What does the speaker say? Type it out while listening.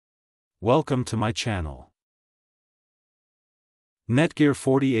Welcome to my channel. Netgear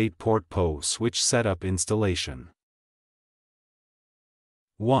 48 Port PoE Switch Setup Installation.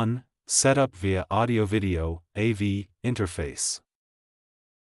 1. Setup via audio-video (AV) interface.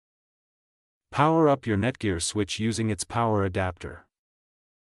 Power up your Netgear switch using its power adapter.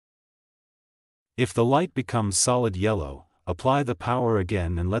 If the light becomes solid yellow, apply the power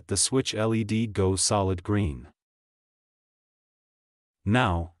again and let the switch LED go solid green.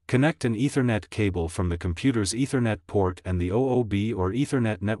 Now, connect an Ethernet cable from the computer's Ethernet port and the OOB or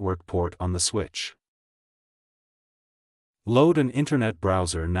Ethernet network port on the switch. Load an internet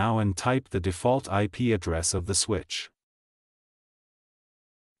browser now and type the default IP address of the switch.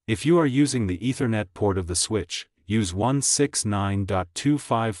 If you are using the Ethernet port of the switch, use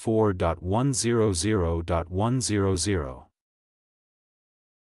 169.254.100.100.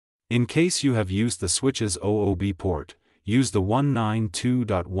 In case you have used the switch's OOB port, use the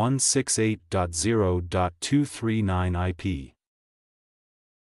 192.168.0.239 IP.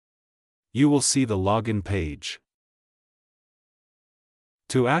 You will see the login page.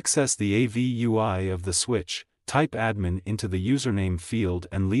 To access the AV UI of the switch, type admin into the username field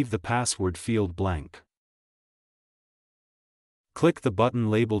and leave the password field blank. Click the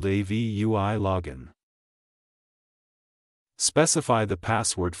button labeled AV UI Login. Specify the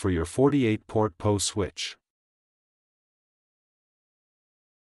password for your 48 Port PoE switch.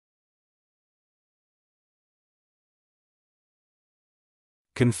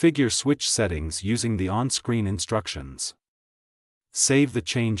 Configure switch settings using the on-screen instructions. Save the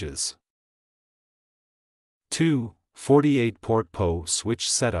changes. 2. 48 Port PoE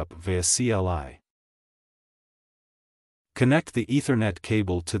Switch Setup via CLI. Connect the Ethernet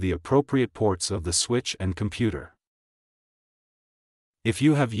cable to the appropriate ports of the switch and computer. If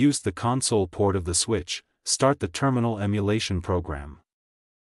you have used the console port of the switch, start the terminal emulation program.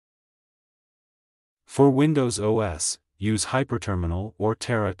 For Windows OS, use Hyperterminal or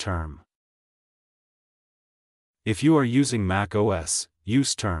Terra Term. If you are using Mac OS,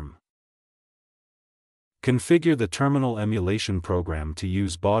 use Term. Configure the terminal emulation program to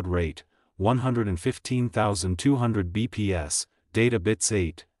use baud rate 115,200 bps, data bits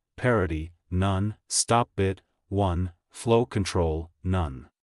 8, parity none, stop bit 1, flow control none.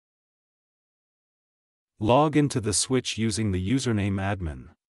 Log into the switch using the username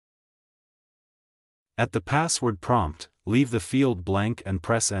admin. At the password prompt, leave the field blank and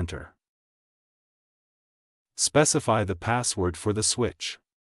press enter. Specify the password for the switch.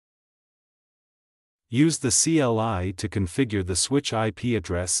 Use the CLI to configure the switch IP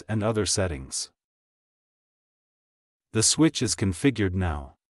address and other settings. The switch is configured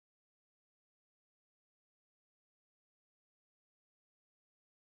now.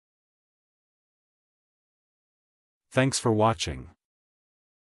 Thanks for watching.